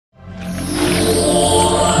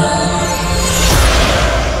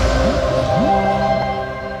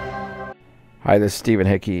Hi, this is Stephen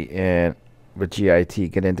Hickey and with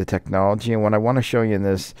GIT Get Into Technology, and what I want to show you in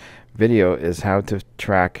this video is how to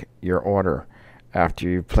track your order after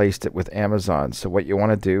you've placed it with Amazon. So what you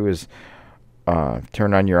want to do is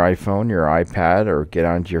turn on your iPhone, your iPad, or get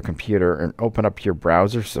onto your computer and open up your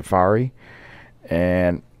browser, Safari,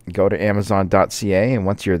 and go to Amazon.ca. And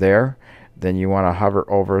once you're there, then you want to hover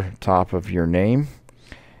over top of your name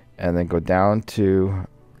and then go down to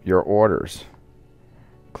your orders.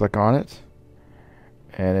 Click on it.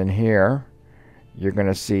 And in here, you're going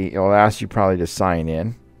to see, it'll ask you probably to sign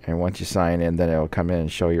in. And once you sign in, then it'll come in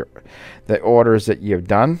and show you the orders that you've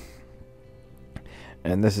done.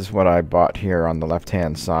 And this is what I bought here on the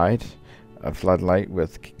left-hand side. A floodlight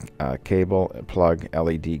with cable, plug,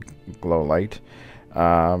 LED glow light.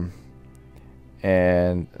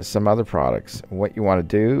 And some other products. What you want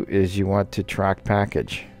to do is you want to track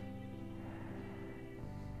package.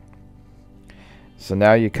 So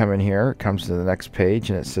now you come in here, it comes to the next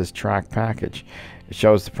page, and it says track package. It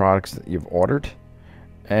shows the products that you've ordered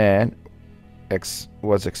and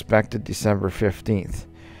was expected December 15th.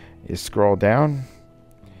 You scroll down,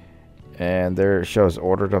 and there it shows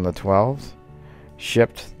ordered on the 12th,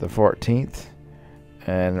 shipped the 14th,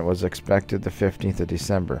 and it was expected the 15th of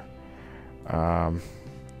December. And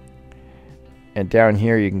down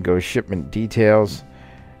here you can go shipment details,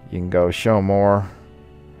 you can go show more,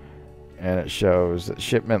 and it shows that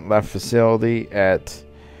shipment left facility and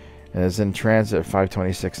is in transit at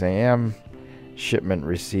 5:26 a.m. Shipment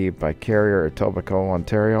received by carrier at Etobicoke,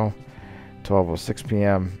 Ontario, 12:06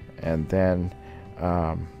 p.m. And then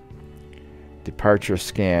departure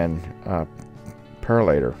scan per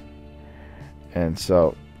later. And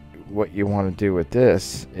so what you want to do with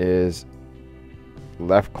this is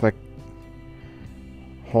left click,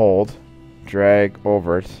 hold, drag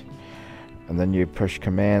over it, and then you push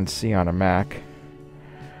Command C on a Mac.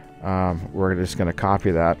 We're just going to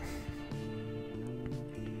copy that,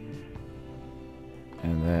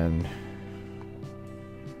 and then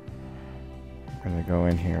I'm going to go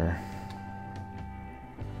in here,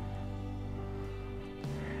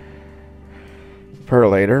 per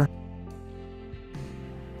later,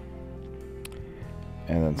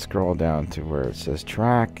 and then scroll down to where it says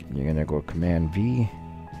track. You're going to go Command V,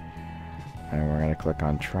 and we're going to click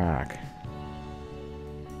on track.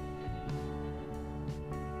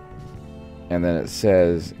 And then it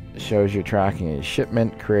says, shows you tracking a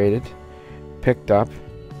shipment created, picked up,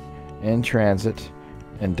 in transit,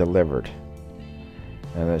 and delivered.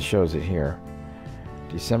 And it shows it here.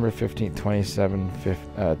 December 15th,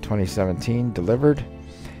 2017, delivered.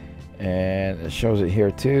 And it shows it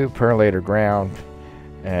here too, per later ground.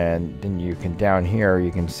 And then you can, down here,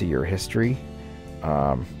 you can see your history.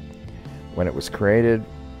 When it was created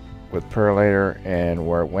with per later and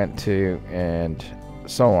where it went to and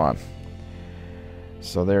so on.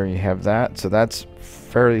 So there you have that. So that's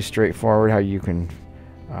fairly straightforward how you can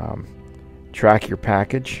track your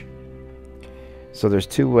package. So there's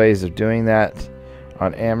two ways of doing that.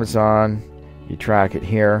 On Amazon, you track it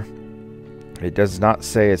here. It does not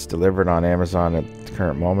say it's delivered on Amazon at the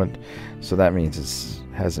current moment, so that means it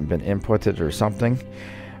hasn't been inputted or something,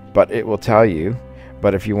 but it will tell you.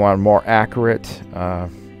 But if you want more accurate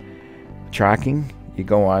tracking, you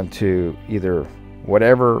go on to either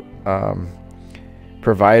whatever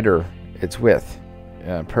provider it's with,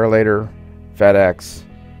 per later, FedEx,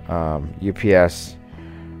 UPS,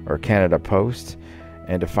 or Canada Post.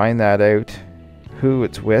 And to find that out, who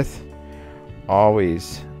it's with,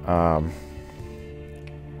 always we're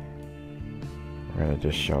going to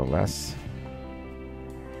just show less.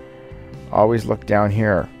 Always look down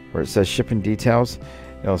here where it says shipping details.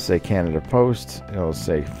 It'll say Canada Post, it'll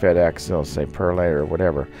say FedEx, it'll say per later, or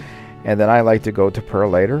whatever. And then I like to go to per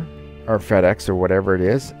later or FedEx or whatever it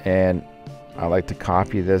is, and I like to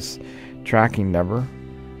copy this tracking number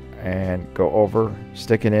and go over,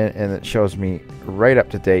 stick it in, and it shows me right up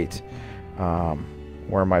to date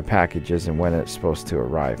where my package is and when it's supposed to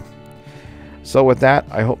arrive. So with that,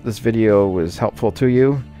 I hope this video was helpful to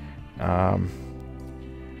you.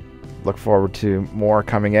 Look forward to more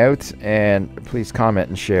coming out, and please comment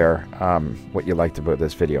and share what you liked about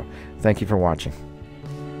this video. Thank you for watching.